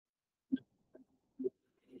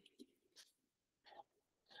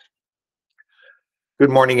Good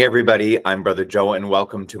morning, everybody. I'm Brother Joe, and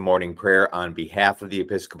welcome to morning prayer on behalf of the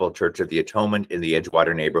Episcopal Church of the Atonement in the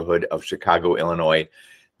Edgewater neighborhood of Chicago, Illinois,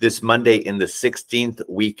 this Monday in the 16th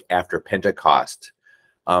week after Pentecost.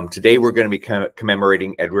 Today, we're going to be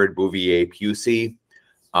commemorating Edward Bouverie Pusey.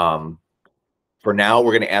 For now,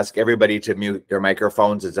 we're going to ask everybody to mute their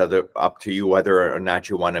microphones. It's up to you whether or not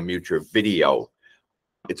you want to mute your video.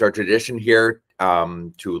 It's our tradition here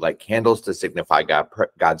to light candles to signify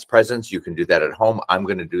God's presence. You can do that at home. I'm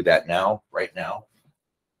going to do that now, right now.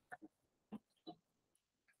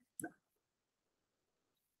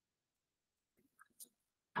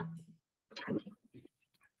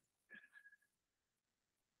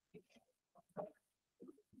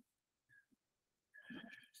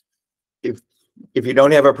 If you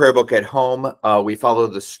don't have a prayer book at home, we follow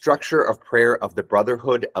the structure of prayer of the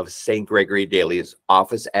Brotherhood of St. Gregory Daly's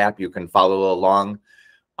office app. You can follow along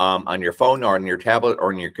on your phone or on your tablet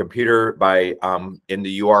or on your computer by in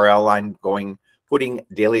the URL line putting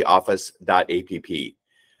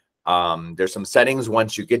dailyoffice.app. There's some settings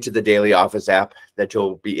once you get to the Daily Office app that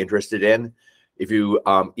you'll be interested in. If you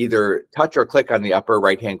either touch or click on the upper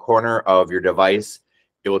right-hand corner of your device,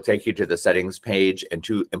 it will take you to the settings page. And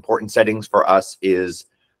two important settings for us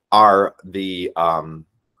are the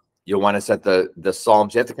you'll want to set the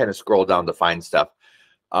Psalms. You have to kind of scroll down to find stuff.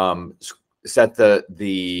 Set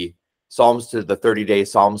the Psalms to the 30-day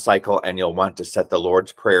Psalm cycle, and you'll want to set the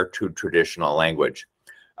Lord's Prayer to traditional language.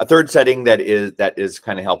 A third setting that is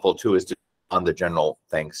kind of helpful too is on the general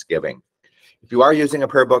Thanksgiving. If you are using a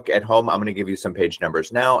prayer book at home, I'm going to give you some page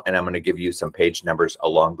numbers now, and I'm going to give you some page numbers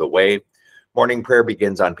along the way. Morning prayer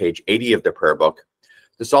begins on page 80 of the prayer book.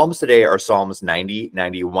 The Psalms today are Psalms 90,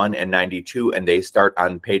 91, and 92, and they start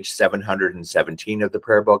on page 717 of the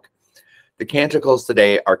prayer book. The canticles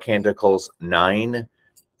today are canticles 9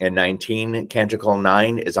 and 19. Canticle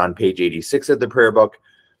 9 is on page 86 of the prayer book,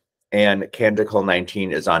 and canticle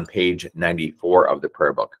 19 is on page 94 of the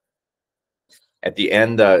prayer book. At the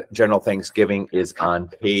end, the general Thanksgiving is on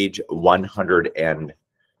page 101.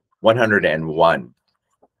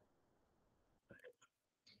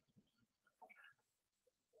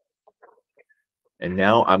 And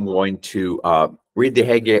now I'm going to read the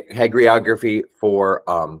hagiography for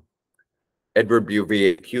Edward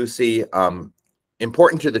Bouverie Pusey.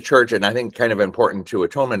 Important to the church, and I think kind of important to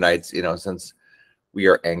Atonementites, since we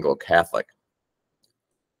are Anglo-Catholic.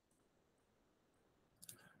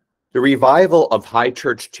 The revival of high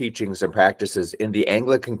church teachings and practices in the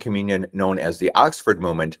Anglican Communion, known as the Oxford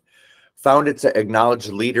Movement, found its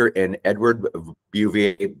acknowledged leader in Edward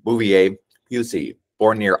Bouverie Pusey.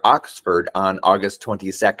 Born near Oxford on August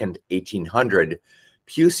 22nd, 1800,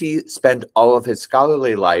 Pusey spent all of his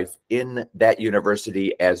scholarly life in that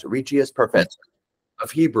university as Regius Professor of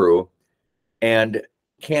Hebrew and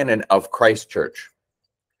Canon of Christ Church.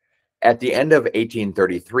 At the end of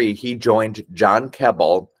 1833, he joined John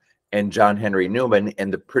Keble and John Henry Newman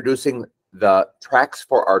in producing the Tracts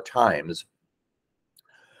for Our Times,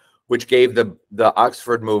 which gave the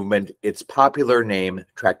Oxford movement its popular name,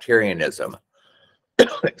 Tractarianism.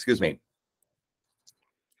 Excuse me.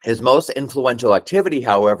 His most influential activity,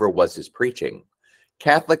 however, was his preaching.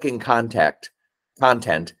 Catholic in content,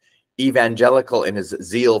 evangelical in his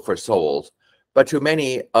zeal for souls, but to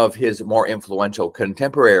many of his more influential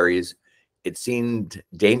contemporaries, it seemed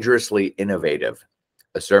dangerously innovative.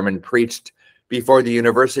 A sermon preached before the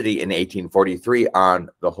university in 1843 on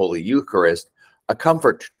the Holy Eucharist, a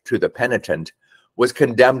comfort to the penitent, was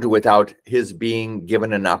condemned without his being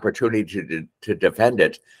given an opportunity to defend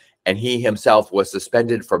it, and he himself was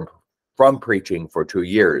suspended from preaching for 2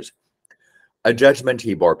 years, a judgment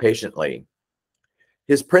he bore patiently.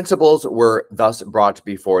 His principles were thus brought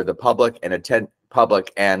before the public, and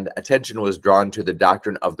attention was drawn to the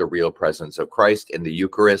doctrine of the real presence of Christ in the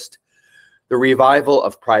Eucharist. The revival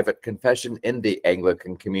of private confession in the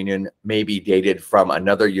Anglican Communion may be dated from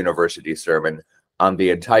another university sermon on the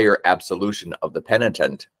entire absolution of the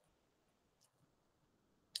penitent.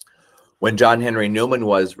 When John Henry Newman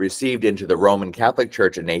was received into the Roman Catholic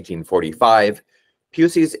Church in 1845,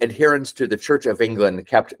 Pusey's adherence to the Church of England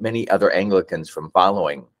kept many other Anglicans from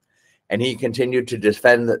following, and he continued to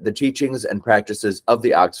defend the teachings and practices of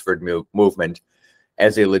the Oxford movement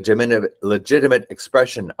as a legitimate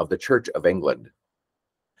expression of the Church of England.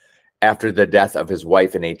 After the death of his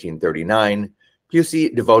wife in 1839,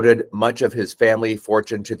 Pusey devoted much of his family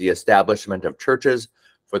fortune to the establishment of churches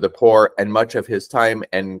for the poor and much of his time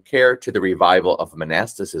and care to the revival of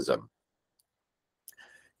monasticism.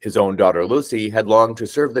 His own daughter Lucy had longed to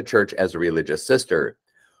serve the church as a religious sister.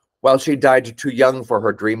 While she died too young for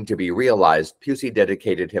her dream to be realized, Pusey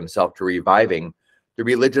dedicated himself to reviving the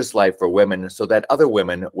religious life for women so that other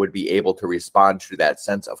women would be able to respond to that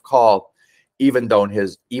sense of call, even though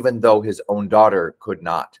his own daughter could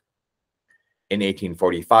not. In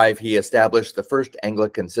 1845, he established the first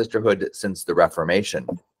Anglican sisterhood since the Reformation.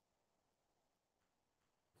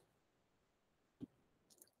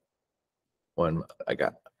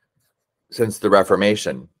 Since the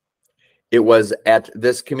Reformation. It was at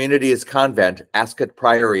this community's convent, Ascot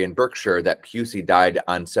Priory in Berkshire, that Pusey died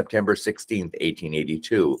on September 16,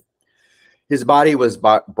 1882. His body was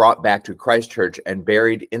brought back to Christchurch and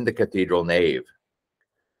buried in the cathedral nave.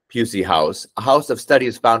 Pusey House, a house of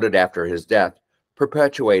studies founded after his death,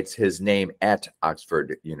 perpetuates his name at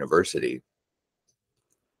Oxford University.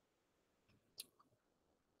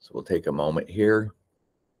 So we'll take a moment here.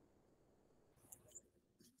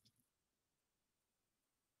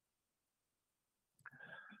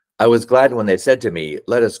 I was glad when they said to me,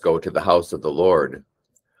 "Let us go to the house of the Lord."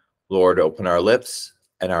 Lord, open our lips,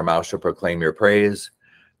 and our mouth shall proclaim your praise.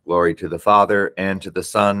 Glory to the Father, and to the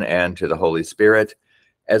Son, and to the Holy Spirit,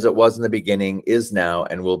 as it was in the beginning, is now,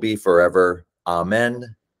 and will be forever.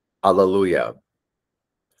 Amen. Alleluia.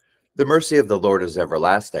 The mercy of the Lord is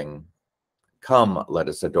everlasting. Come, let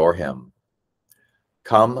us adore him.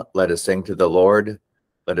 Come, let us sing to the Lord.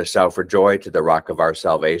 Let us shout for joy to the rock of our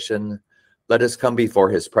salvation. Let us come before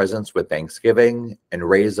his presence with thanksgiving and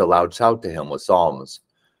raise a loud shout to him with psalms.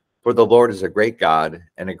 For the Lord is a great God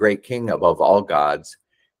and a great King above all gods.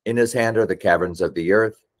 In his hand are the caverns of the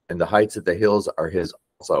earth, and the heights of the hills are his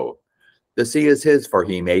also. The sea is his, for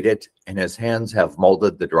he made it, and his hands have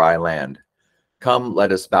molded the dry land. Come,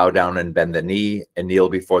 let us bow down and bend the knee and kneel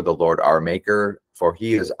before the Lord our Maker, for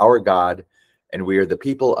he is our God, and we are the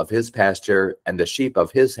people of his pasture and the sheep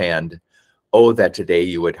of his hand. Oh, that today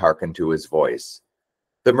you would hearken to his voice.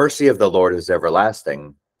 The mercy of the Lord is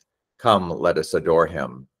everlasting. Come, let us adore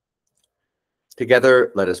him.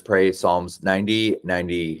 Together, let us pray Psalms 90,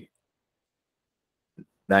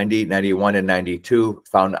 91, and 92,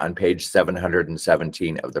 found on page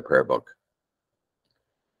 717 of the prayer book.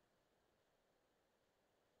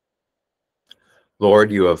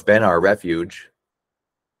 Lord, you have been our refuge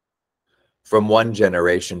from one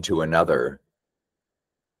generation to another.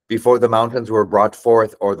 Before the mountains were brought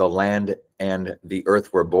forth, or the land and the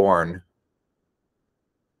earth were born,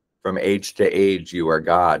 from age to age you are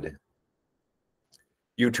God.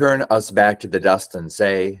 You turn us back to the dust and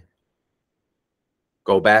say,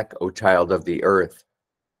 "Go back, O child of the earth.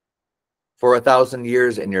 For 1,000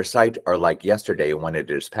 years in your sight are like yesterday when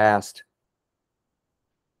it is past,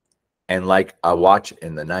 and like a watch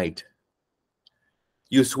in the night.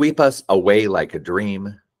 You sweep us away like a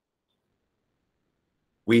dream.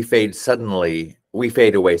 We fade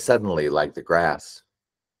away suddenly like the grass.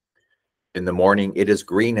 In the morning it is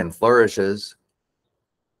green and flourishes.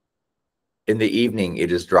 In the evening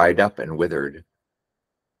it is dried up and withered.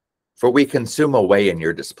 For we consume away in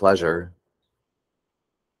your displeasure.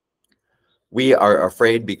 We are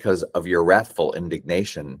afraid because of your wrathful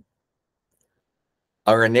indignation.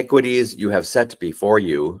 Our iniquities you have set before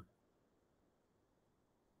you,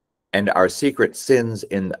 and our secret sins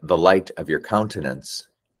in the light of your countenance.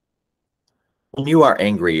 When you are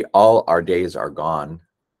angry, all our days are gone.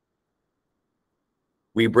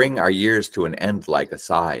 We bring our years to an end like a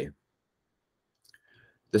sigh.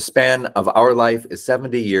 The span of our life is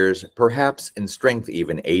 70 years, perhaps in strength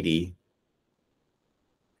even 80.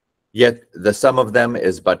 Yet the sum of them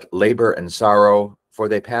is but labor and sorrow, for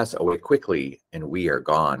they pass away quickly, and we are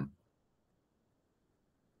gone.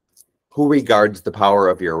 Who regards the power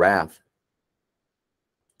of your wrath?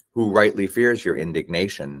 Who rightly fears your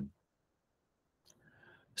indignation?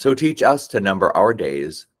 So teach us to number our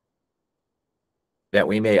days, that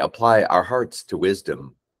we may apply our hearts to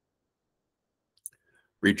wisdom.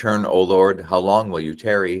 Return, O Lord, how long will you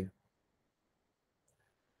tarry?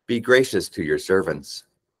 Be gracious to your servants.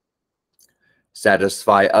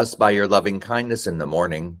 Satisfy us by your loving kindness in the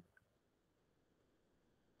morning.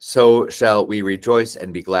 So shall we rejoice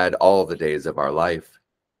and be glad all the days of our life.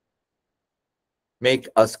 Make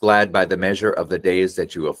us glad by the measure of the days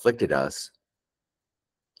that you afflicted us,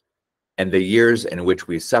 and the years in which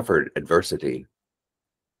we suffered adversity.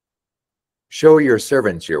 Show your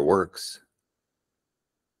servants your works,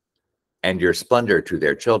 and your splendor to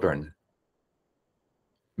their children.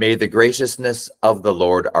 May the graciousness of the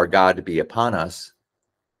Lord our God be upon us.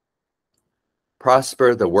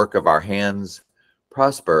 Prosper the work of our hands,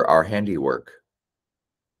 prosper our handiwork.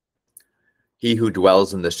 He who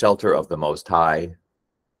dwells in the shelter of the Most High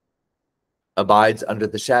abides under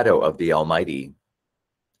the shadow of the Almighty.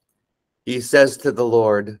 He says to the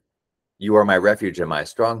Lord, "You are my refuge and my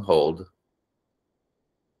stronghold,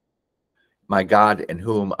 my God in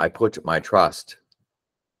whom I put my trust.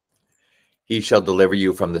 He shall deliver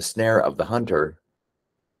you from the snare of the hunter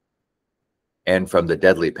and from the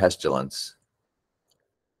deadly pestilence.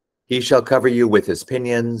 He shall cover you with his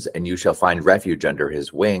pinions, and you shall find refuge under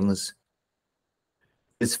his wings.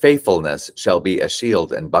 His faithfulness shall be a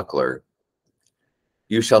shield and buckler.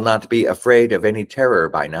 You shall not be afraid of any terror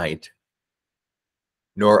by night,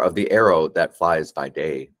 nor of the arrow that flies by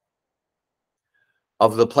day,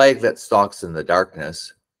 of the plague that stalks in the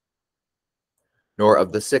darkness, nor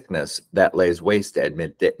of the sickness that lays waste at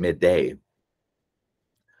midday.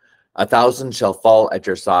 1,000 shall fall at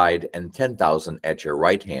your side, and 10,000 at your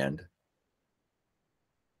right hand,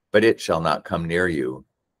 but it shall not come near you.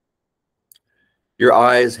 Your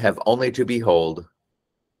eyes have only to behold,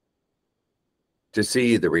 to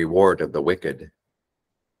see the reward of the wicked,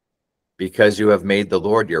 because you have made the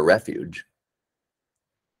Lord your refuge,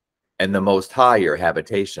 and the Most High your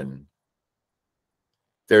habitation.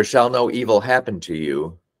 There shall no evil happen to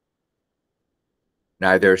you,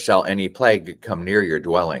 neither shall any plague come near your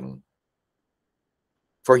dwelling.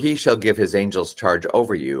 For he shall give his angels charge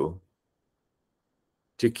over you,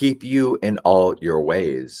 to keep you in all your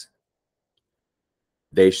ways.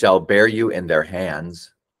 They shall bear you in their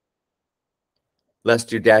hands,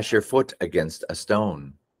 lest you dash your foot against a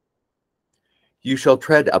stone. You shall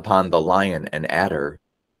tread upon the lion and adder.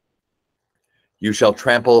 You shall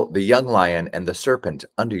trample the young lion and the serpent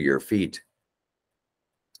under your feet.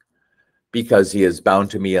 Because he is bound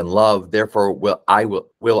to me in love, therefore will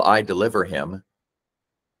I deliver him.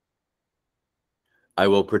 I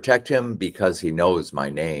will protect him because he knows my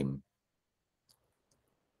name.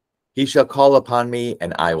 He shall call upon me,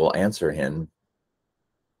 and I will answer him.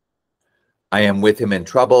 I am with him in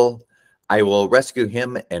trouble. I will rescue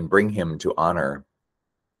him and bring him to honor.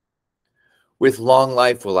 With long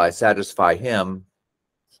life will I satisfy him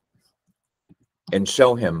and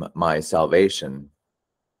show him my salvation.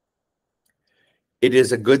 It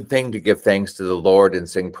is a good thing to give thanks to the Lord and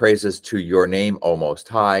sing praises to your name, O Most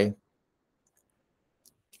High,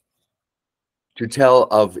 to tell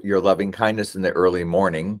of your loving kindness in the early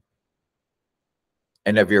morning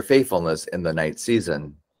and of your faithfulness in the night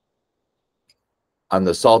season, on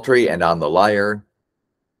the psaltery and on the lyre,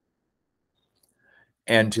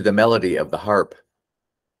 and to the melody of the harp.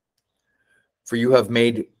 For you have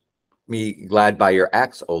made me glad by your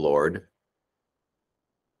acts, O Lord,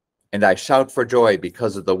 and I shout for joy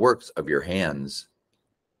because of the works of your hands.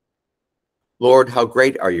 Lord, how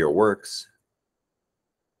great are your works!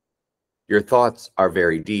 Your thoughts are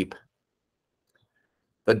very deep.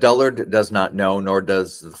 The dullard does not know, nor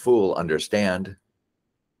does the fool understand,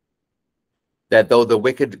 that though the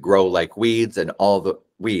wicked grow like weeds and all the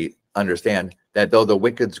wicked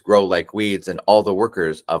grow like weeds and all the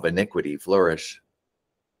workers of iniquity flourish.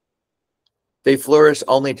 They flourish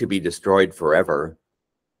only to be destroyed forever.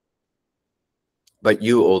 But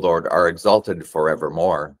you, O Lord, are exalted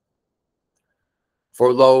forevermore.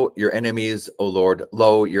 For lo, your enemies, O Lord,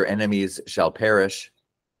 lo, your enemies shall perish,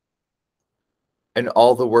 and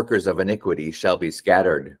all the workers of iniquity shall be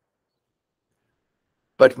scattered.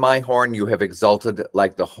 But my horn you have exalted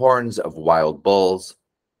like the horns of wild bulls.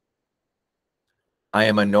 I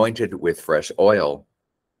am anointed with fresh oil.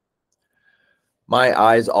 My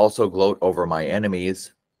eyes also gloat over my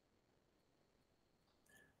enemies,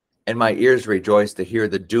 and my ears rejoice to hear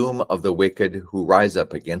the doom of the wicked who rise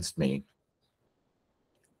up against me.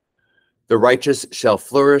 The righteous shall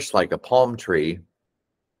flourish like a palm tree,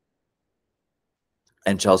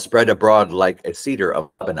 and shall spread abroad like a cedar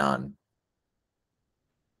of Lebanon.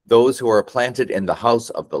 Those who are planted in the house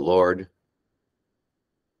of the Lord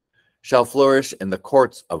shall flourish in the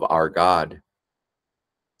courts of our God.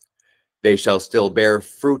 They shall still bear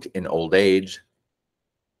fruit in old age.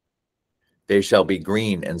 They shall be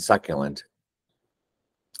green and succulent,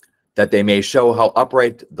 that they may show how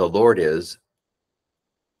upright the Lord is,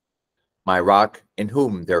 my rock in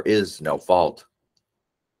whom there is no fault.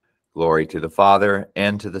 Glory to the Father,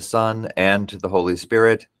 and to the Son, and to the Holy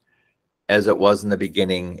Spirit, as it was in the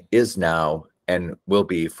beginning, is now, and will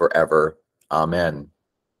be forever. Amen.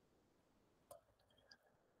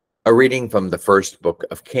 A reading from the first book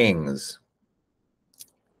of Kings.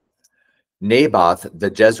 Naboth the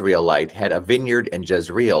Jezreelite had a vineyard in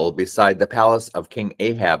Jezreel beside the palace of King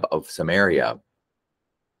Ahab of Samaria.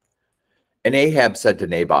 And Ahab said to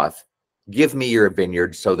Naboth, "Give me your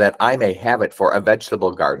vineyard so that I may have it for a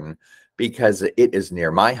vegetable garden, because it is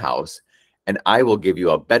near my house, and I will give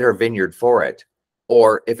you a better vineyard for it.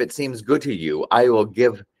 Or if it seems good to you, I will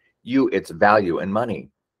give you its value in money."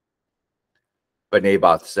 But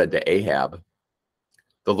Naboth said to Ahab,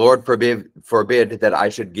 The Lord forbid that I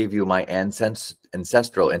should give you my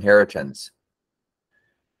ancestral inheritance.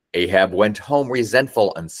 Ahab went home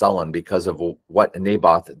resentful and sullen because of what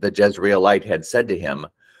Naboth the Jezreelite had said to him,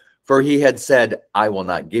 for he had said, I will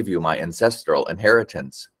not give you my ancestral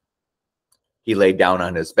inheritance. He lay down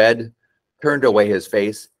on his bed, turned away his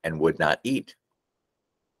face, and would not eat.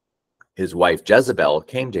 His wife Jezebel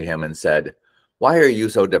came to him and said, Why are you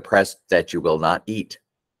so depressed that you will not eat?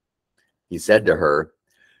 He said to her,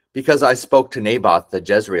 Because I spoke to Naboth the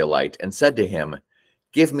Jezreelite and said to him,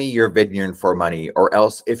 Give me your vineyard for money, or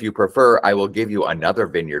else, if you prefer, I will give you another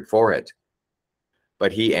vineyard for it.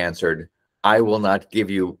 But he answered, I will not give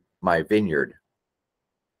you my vineyard.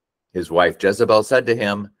 His wife Jezebel said to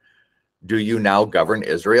him, Do you now govern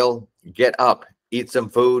Israel? Get up, eat some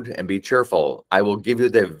food, and be cheerful. I will give you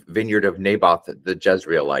the vineyard of Naboth the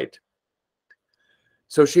Jezreelite.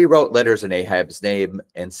 So she wrote letters in Ahab's name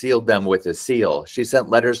and sealed them with a seal. She sent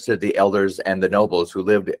letters to the elders and the nobles who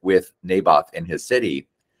lived with Naboth in his city.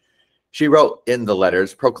 She wrote in the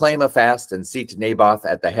letters, Proclaim a fast and seat Naboth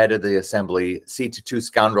at the head of the assembly, seat 2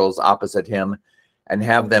 scoundrels opposite him, and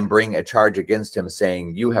have them bring a charge against him,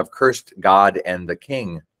 saying, You have cursed God and the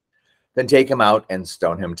king. Then take him out and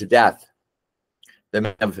stone him to death. The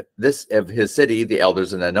men of his city, the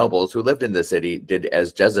elders and the nobles who lived in the city, did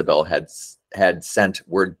as Jezebel had sent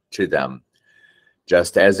word to them.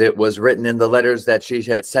 Just as it was written in the letters that she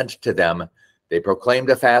had sent to them, they proclaimed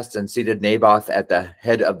a fast and seated Naboth at the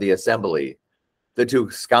head of the assembly. The 2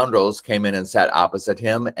 scoundrels came in and sat opposite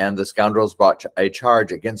him, and the scoundrels brought a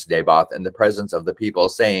charge against Naboth in the presence of the people,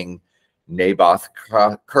 saying, Naboth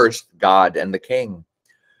cursed God and the king.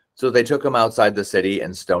 So they took him outside the city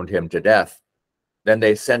and stoned him to death. Then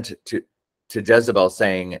they sent to Jezebel,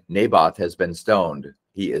 saying, Naboth has been stoned.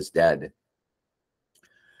 He is dead.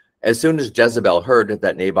 As soon as Jezebel heard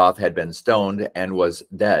that Naboth had been stoned and was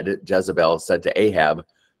dead, Jezebel said to Ahab,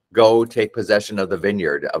 Go take possession of the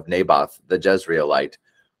vineyard of Naboth the Jezreelite,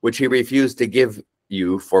 which he refused to give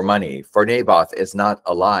you for money, for Naboth is not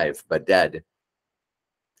alive, but dead.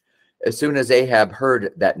 As soon as Ahab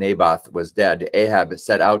heard that Naboth was dead, Ahab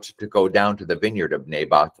set out to go down to the vineyard of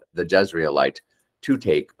Naboth the Jezreelite to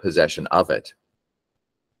take possession of it.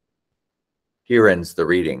 Here ends the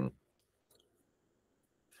reading.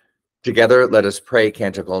 Together, let us pray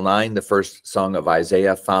Canticle 9, the first song of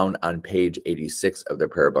Isaiah, found on page 86 of the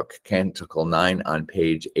prayer book. Canticle 9 on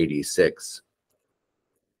page 86.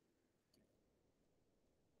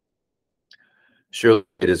 Surely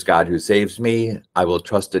it is God who saves me. I will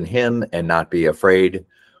trust in him and not be afraid.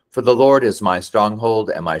 For the Lord is my stronghold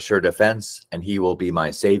and my sure defense, and he will be my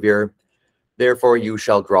savior. Therefore you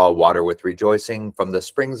shall draw water with rejoicing from the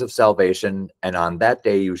springs of salvation, and on that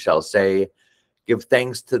day you shall say, Give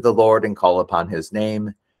thanks to the Lord and call upon his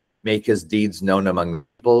name. Make his deeds known among the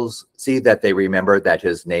peoples. See that they remember that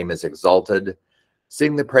his name is exalted.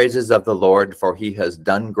 Sing the praises of the Lord, for he has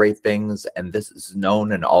done great things, and this is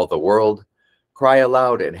known in all the world. Cry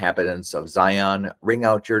aloud, inhabitants of Zion. Ring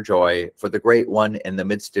out your joy, for the great one in the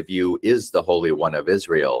midst of you is the Holy One of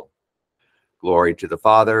Israel. Glory to the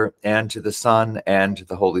Father, and to the Son, and to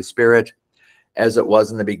the Holy Spirit, as it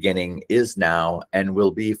was in the beginning, is now, and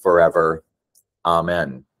will be forever.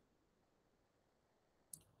 Amen.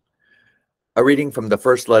 A reading from the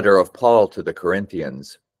first letter of Paul to the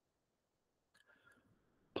Corinthians.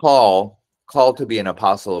 Paul, called to be an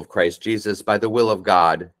apostle of Christ Jesus by the will of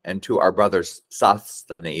God, and to our brother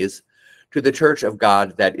Sosthenes, to the church of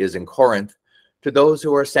God that is in Corinth, to those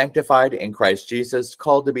who are sanctified in Christ Jesus,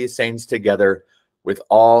 called to be saints together with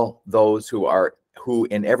all those who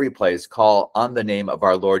in every place call on the name of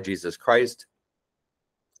our Lord Jesus Christ,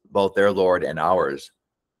 both their Lord and ours.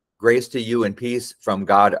 Grace to you and peace from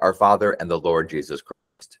God our Father and the Lord Jesus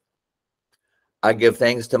Christ. I give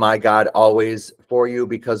thanks to my God always for you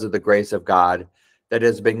because of the grace of God that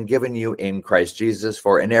has been given you in Christ Jesus,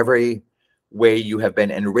 for in every way you have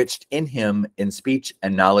been enriched in him in speech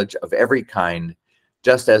and knowledge of every kind,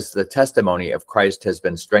 just as the testimony of Christ has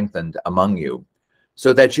been strengthened among you,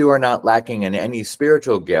 so that you are not lacking in any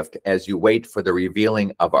spiritual gift as you wait for the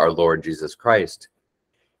revealing of our Lord Jesus Christ.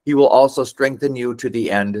 He will also strengthen you to the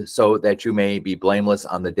end, so that you may be blameless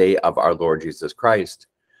on the day of our Lord Jesus Christ.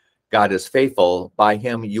 God is faithful. By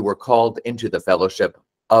him you were called into the fellowship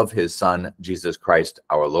of his Son, Jesus Christ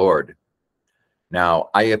our Lord. Now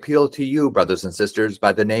I appeal to you, brothers and sisters,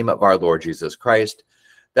 by the name of our Lord Jesus Christ,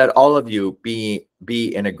 that all of you be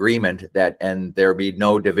in agreement, and there be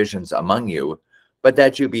no divisions among you, but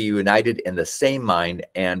that you be united in the same mind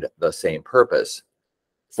and the same purpose.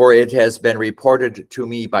 For it has been reported to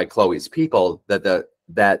me by Chloe's people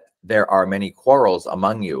that there are many quarrels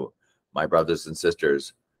among you, my brothers and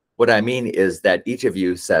sisters. What I mean is that each of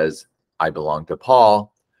you says, I belong to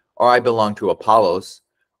Paul, or I belong to Apollos,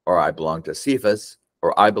 or I belong to Cephas,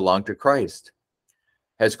 or I belong to Christ.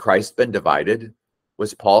 Has Christ been divided?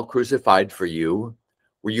 Was Paul crucified for you?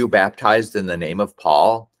 Were you baptized in the name of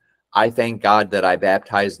Paul? I thank God that I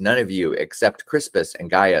baptized none of you except Crispus and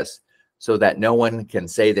Gaius, so that no one can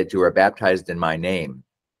say that you are baptized in my name.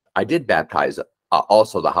 I did baptize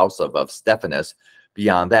also the house of Stephanas.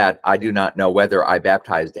 Beyond that, I do not know whether I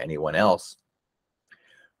baptized anyone else.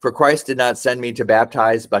 For Christ did not send me to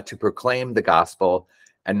baptize, but to proclaim the gospel,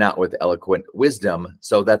 and not with eloquent wisdom,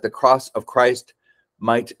 so that the cross of Christ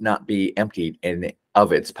might not be emptied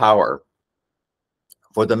of its power.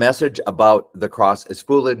 For the message about the cross is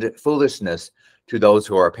foolishness to those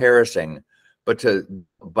who are perishing, but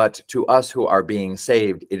to us who are being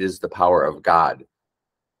saved, it is the power of God.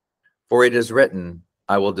 For it is written,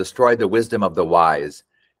 I will destroy the wisdom of the wise,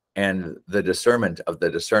 and the discernment of the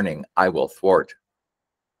discerning I will thwart.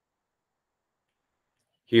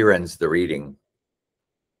 Here ends the reading.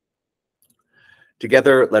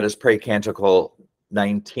 Together, let us pray Canticle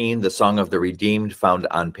 19, the Song of the Redeemed, found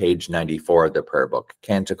on page 94 of the prayer book.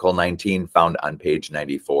 Canticle 19, found on page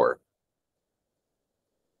 94.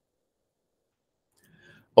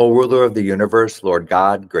 O ruler of the universe, Lord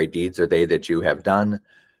God, great deeds are they that you have done,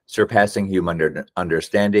 surpassing human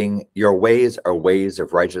understanding. Your ways are ways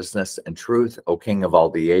of righteousness and truth, O King of all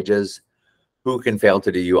the ages. Who can fail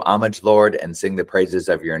to do you homage, Lord, and sing the praises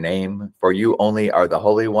of your name? For you only are the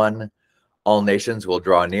Holy One. All nations will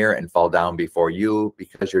draw near and fall down before you,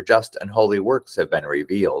 because your just and holy works have been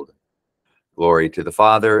revealed. Glory to the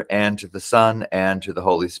Father, and to the Son, and to the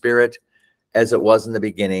Holy Spirit, as it was in the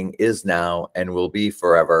beginning, is now, and will be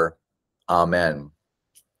forever. Amen.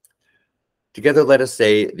 Together let us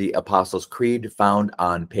say the Apostles' Creed, found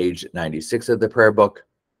on page 96 of the prayer book,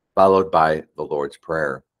 followed by the Lord's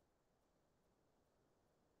Prayer.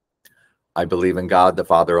 I believe in God, the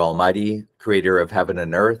Father Almighty, creator of heaven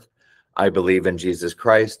and earth. I believe in Jesus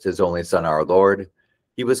Christ, his only Son, our Lord.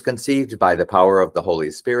 He was conceived by the power of the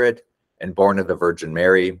Holy Spirit and born of the Virgin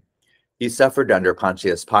Mary. He suffered under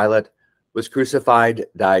Pontius Pilate, was crucified,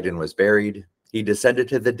 died, and was buried. He descended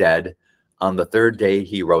to the dead. On the third day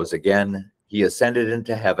he rose again. He ascended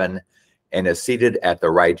into heaven and is seated at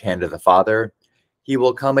the right hand of the Father. He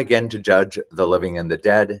will come again to judge the living and the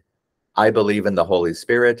dead. I believe in the Holy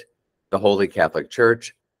Spirit, the Holy Catholic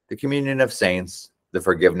Church, the communion of saints, the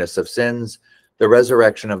forgiveness of sins, the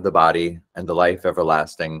resurrection of the body, and the life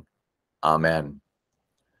everlasting. Amen.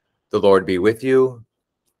 The Lord be with you,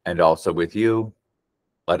 and also with you.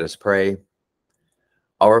 Let us pray.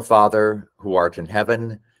 Our Father, who art in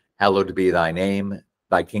heaven, hallowed be thy name.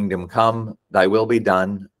 Thy kingdom come, thy will be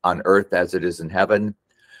done, on earth as it is in heaven.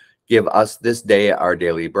 Give us this day our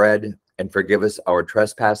daily bread, and forgive us our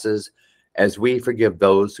trespasses, as we forgive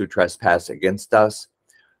those who trespass against us.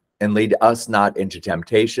 And lead us not into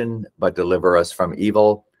temptation, but deliver us from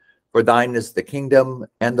evil. For thine is the kingdom,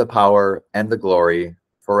 and the power, and the glory,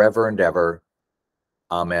 forever and ever.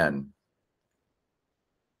 Amen.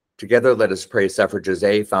 Together let us pray Suffrages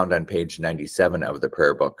A, found on page 97 of the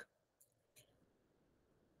prayer book.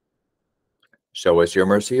 Show us your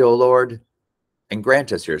mercy, O Lord, and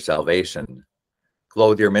grant us your salvation.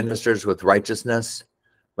 Clothe your ministers with righteousness.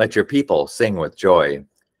 Let your people sing with joy.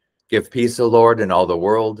 Give peace, O Lord, in all the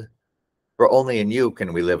world, for only in you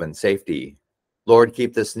can we live in safety. Lord,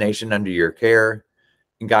 keep this nation under your care,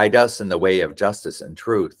 and guide us in the way of justice and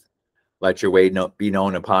truth. Let your way be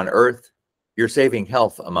known upon earth, your saving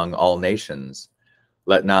health among all nations.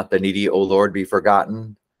 Let not the needy, O Lord, be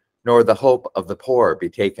forgotten, nor the hope of the poor be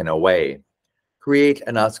taken away. Create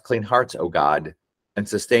in us clean hearts, O God, and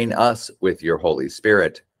sustain us with your Holy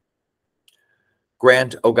Spirit.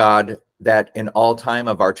 Grant, O God, that in all time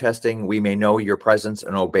of our testing we may know your presence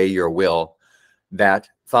and obey your will, that,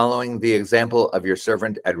 following the example of your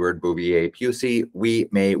servant Edward Bouverie Pusey, we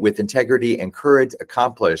may with integrity and courage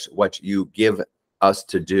accomplish what you give us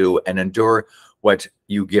to do and endure what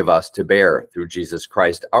you give us to bear, through Jesus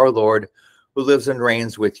Christ our Lord, who lives and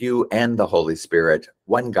reigns with you and the Holy Spirit,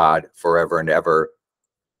 one God, forever and ever.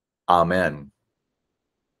 Amen.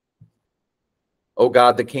 O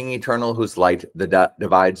God, the King eternal, whose light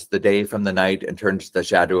divides the day from the night and turns the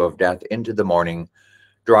shadow of death into the morning,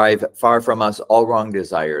 drive far from us all wrong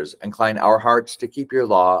desires, incline our hearts to keep your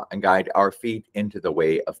law, and guide our feet into the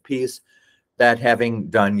way of peace, that having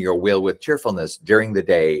done your will with cheerfulness during the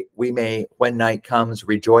day, we may, when night comes,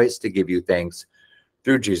 rejoice to give you thanks,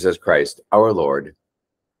 through Jesus Christ our Lord.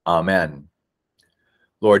 Amen.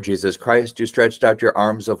 Lord Jesus Christ, you stretched out your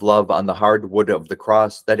arms of love on the hard wood of the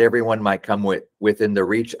cross, that everyone might come within the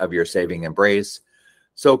reach of your saving embrace.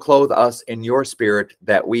 So clothe us in your spirit,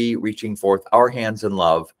 that we, reaching forth our hands in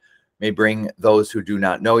love, may bring those who do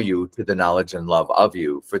not know you to the knowledge and love of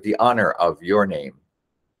you, for the honor of your name.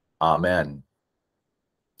 Amen.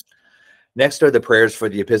 Next are the prayers for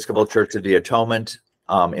the Episcopal Church of the Atonement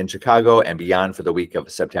in Chicago and beyond for the week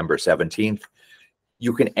of September 17th.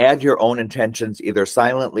 You can add your own intentions either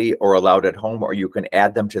silently or aloud at home, or you can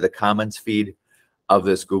add them to the comments feed of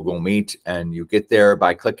this Google Meet. And you get there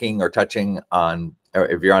by clicking or touching on, or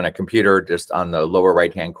if you're on a computer, just on the lower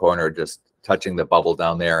right-hand corner, just touching the bubble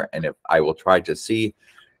down there. And if I will try to see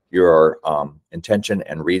your intention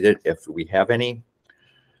and read it if we have any.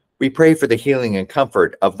 We pray for the healing and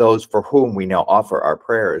comfort of those for whom we now offer our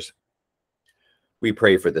prayers. We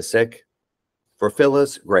pray for the sick, for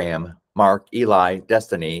Phyllis, Graham, Mark, Eli,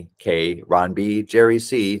 Destiny, Kay, Ron B, Jerry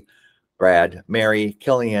C, Brad, Mary,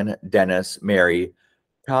 Killian, Dennis, Mary,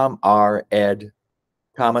 Tom R, Ed,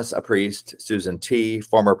 Thomas, a priest, Susan T,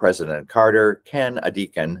 former President Carter, Ken, a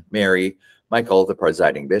deacon, Mary, Michael, the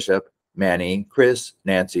presiding bishop, Manny, Chris,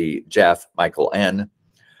 Nancy, Jeff, Michael N,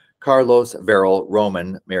 Carlos, Veril,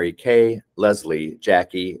 Roman, Mary K, Leslie,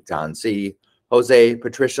 Jackie, John C, Jose,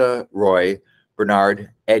 Patricia, Roy,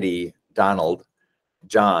 Bernard, Eddie, Donald,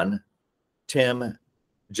 John, Tim,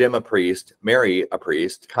 Jim, a priest, Mary, a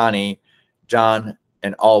priest, Connie, John,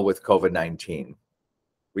 and all with COVID-19.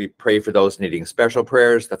 We pray for those needing special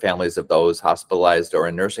prayers, the families of those hospitalized or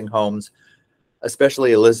in nursing homes,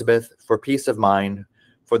 especially Elizabeth, for peace of mind,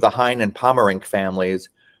 for the Hine and Pomerink families,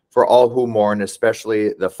 for all who mourn, especially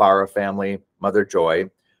the Farah family, Mother Joy,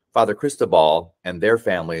 Father Cristobal and their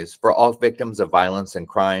families, for all victims of violence and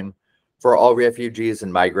crime, for all refugees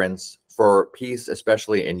and migrants, for peace,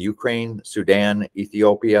 especially in Ukraine, Sudan,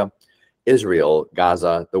 Ethiopia, Israel,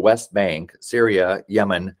 Gaza, the West Bank, Syria,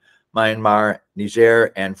 Yemen, Myanmar,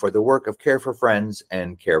 Niger, and for the work of Care for Friends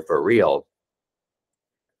and Care for Real.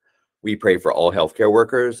 We pray for all healthcare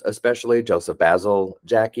workers, especially Joseph Basil,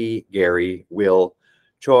 Jackie, Gary, Will,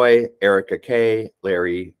 Choi, Erica K,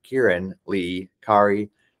 Larry, Kieran, Lee,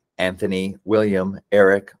 Kari, Anthony, William,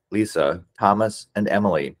 Eric, Lisa, Thomas, and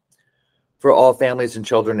Emily. For all families and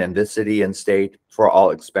children in this city and state, for all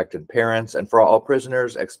expectant parents, and for all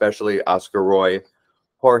prisoners, especially Oscar Roy,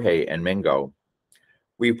 Jorge, and Mingo.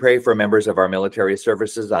 We pray for members of our military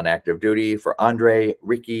services on active duty, for Andre,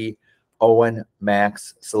 Ricky, Owen,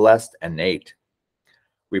 Max, Celeste, and Nate.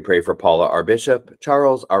 We pray for Paula, our bishop,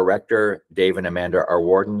 Charles, our rector, Dave and Amanda, our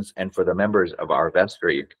wardens, and for the members of our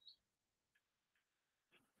vestry.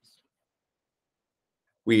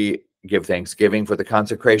 We give thanksgiving for the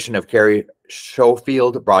consecration of Carrie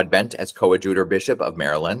Schofield Broadbent as coadjutor bishop of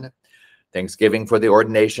Maryland. Thanksgiving for the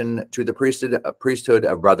ordination to the priesthood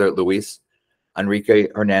of Brother Luis Enrique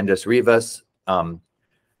Hernandez Rivas,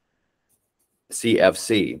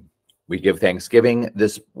 CFC. We give thanksgiving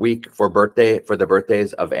this week for the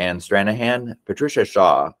birthdays of Anne Stranahan, Patricia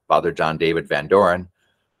Shaw, Father John David Van Doren,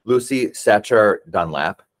 Lucy Satcher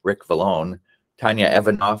Dunlap, Rick Vallone, Tanya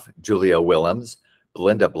Evanoff, Julia Willems,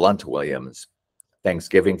 Belinda Blunt Williams.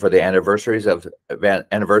 Thanksgiving for the anniversaries of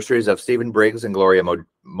Stephen Briggs and Gloria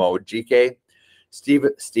Mojike,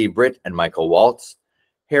 Steve Britt and Michael Waltz,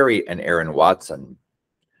 Harry and Aaron Watson.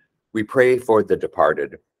 We pray for the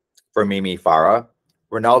departed, for Mimi Farah,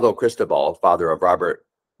 Ronaldo Cristobal, father of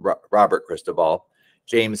Robert Cristobal,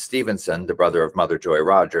 James Stevenson, the brother of Mother Joy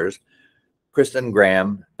Rogers, Kristen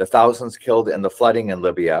Graham, the thousands killed in the flooding in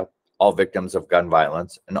Libya, all victims of gun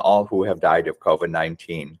violence, and all who have died of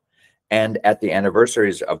COVID-19. And at the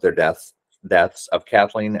anniversaries of their deaths of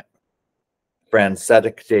Kathleen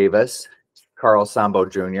Francetic Davis, Carl Sambo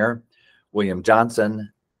Jr., William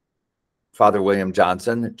Johnson, Father William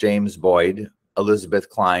Johnson, James Boyd, Elizabeth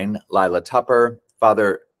Klein, Lila Tupper,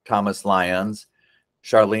 Father Thomas Lyons,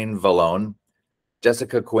 Charlene Vallone,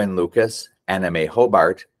 Jessica Quinn Lucas, Anna Mae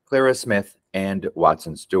Hobart, Clara Smith, and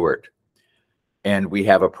Watson Stewart. And we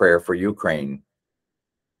have a prayer for Ukraine.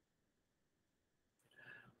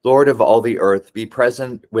 Lord of all the earth, be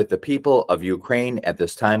present with the people of Ukraine at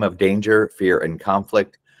this time of danger, fear, and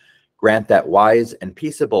conflict. Grant that wise and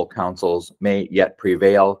peaceable counsels may yet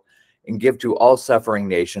prevail, and give to all suffering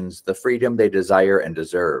nations the freedom they desire and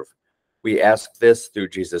deserve. We ask this through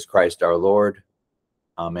Jesus Christ our Lord.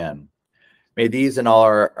 Amen. May these and all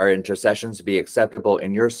our intercessions be acceptable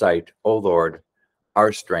in your sight, O Lord,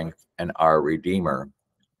 our strength and our Redeemer.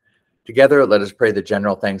 Together, let us pray the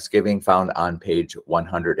general thanksgiving found on page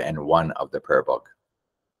 101 of the prayer book.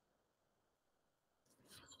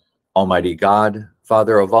 Almighty God,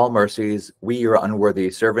 Father of all mercies, we, your unworthy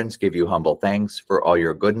servants, give you humble thanks for all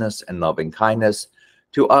your goodness and loving kindness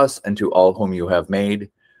to us and to all whom you have made.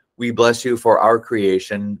 We bless you for our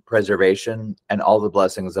creation, preservation, and all the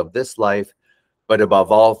blessings of this life, but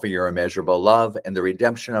above all for your immeasurable love and the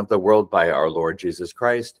redemption of the world by our Lord Jesus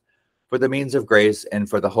Christ, for the means of grace and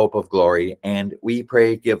for the hope of glory. And we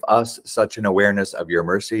pray, give us such an awareness of your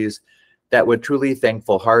mercies that with truly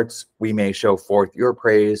thankful hearts we may show forth your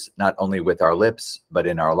praise, not only with our lips, but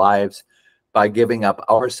in our lives, by giving up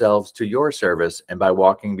ourselves to your service and by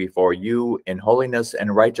walking before you in holiness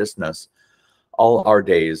and righteousness all our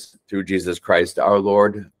days, through Jesus Christ our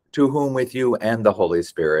Lord, to whom with you and the Holy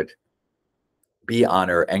Spirit be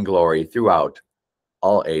honor and glory throughout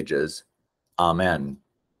all ages. Amen.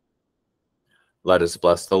 Let us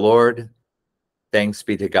bless the Lord. Thanks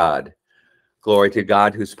be to God. Glory to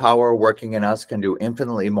God, whose power working in us can do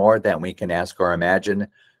infinitely more than we can ask or imagine.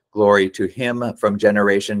 Glory to him from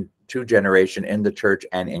generation to generation in the church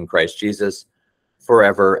and in Christ Jesus,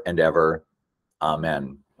 forever and ever.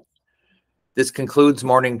 Amen. This concludes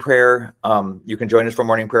morning prayer. You can join us for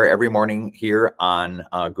morning prayer every morning here on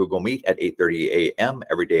Google Meet at 8:30 a.m.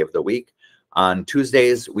 every day of the week. On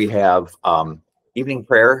Tuesdays, we have evening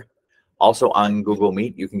prayer. Also on Google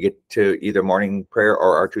Meet, you can get to either morning prayer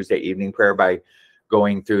or our Tuesday evening prayer by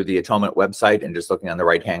going through the Atonement website and just looking on the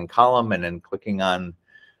right-hand column and then clicking on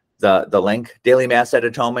the link. Daily Mass at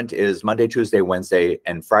Atonement is Monday, Tuesday, Wednesday,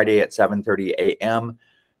 and Friday at 7:30 a.m.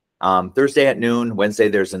 Thursday at noon. Wednesday,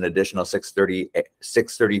 there's an additional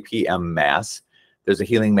 6:30 p.m. Mass. There's a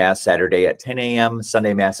healing Mass Saturday at 10 a.m.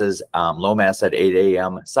 Sunday Masses, low Mass at 8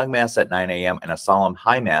 a.m., Sung Mass at 9 a.m., and a solemn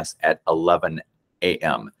high Mass at 11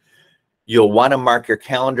 a.m. You'll want to mark your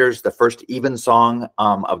calendars. The first evensong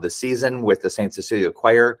of the season with the St. Cecilia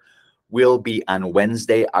Choir will be on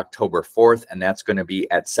Wednesday, October 4th, and that's going to be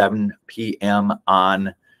at 7 p.m.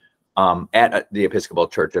 on at the Episcopal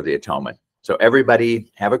Church of the Atonement. So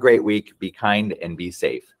everybody, have a great week. Be kind and be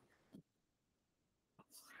safe.